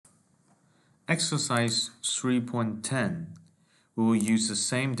Exercise 3.10. We will use the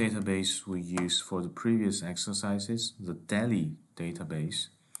same database we used for the previous exercises, the DALI database,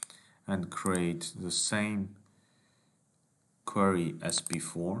 and create the same query as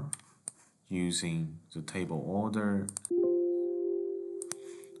before using the table order,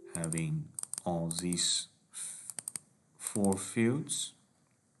 having all these 4 fields.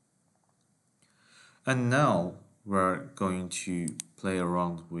 And now we're going to play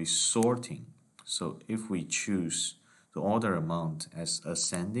around with sorting. So if we choose the order amount as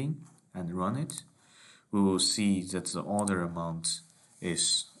ascending and run it, we will see that the order amount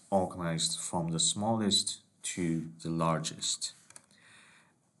is organized from the smallest to the largest.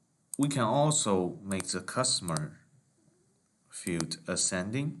 We can also make the customer field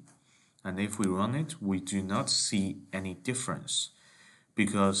ascending, and if we run it, we do not see any difference,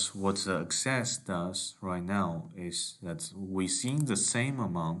 because what the access does right now is that within the same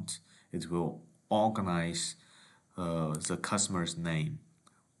amount, it will organize the customer's name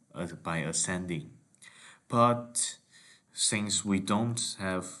by ascending. But since we don't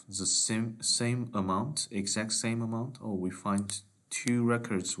have the same amount, exact same amount, or we find 2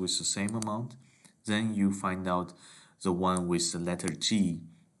 records with the same amount, then you find out the one with the letter G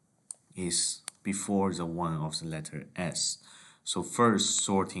is before the one of the letter S. So first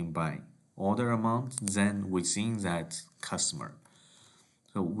sorting by order amount, then within that customer.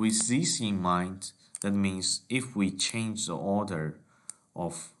 So with this in mind, that means if we change the order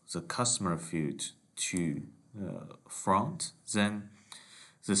of the customer field to front, then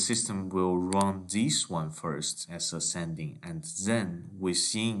the system will run this one first as ascending, and then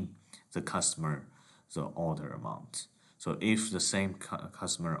within the customer the order amount. So if the same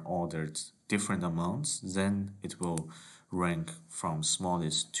customer ordered different amounts, then it will rank from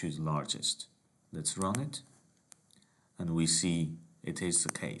smallest to the largest. Let's run it, and we see it is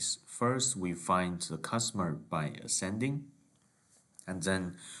the case. First we find the customer by ascending, and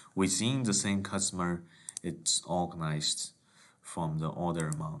then within the same customer it's organized from the order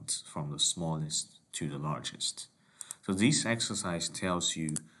amount from the smallest to the largest. So this exercise tells you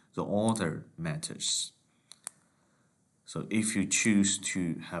the order matters. So if you choose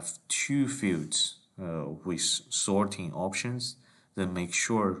to have 2 fields with sorting options, then make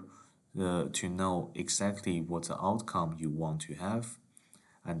sure to know exactly what the outcome you want to have,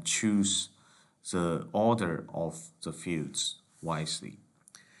 and choose the order of the fields wisely.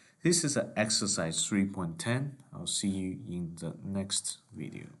 This is exercise 3.10. I'll see you in the next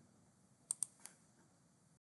video.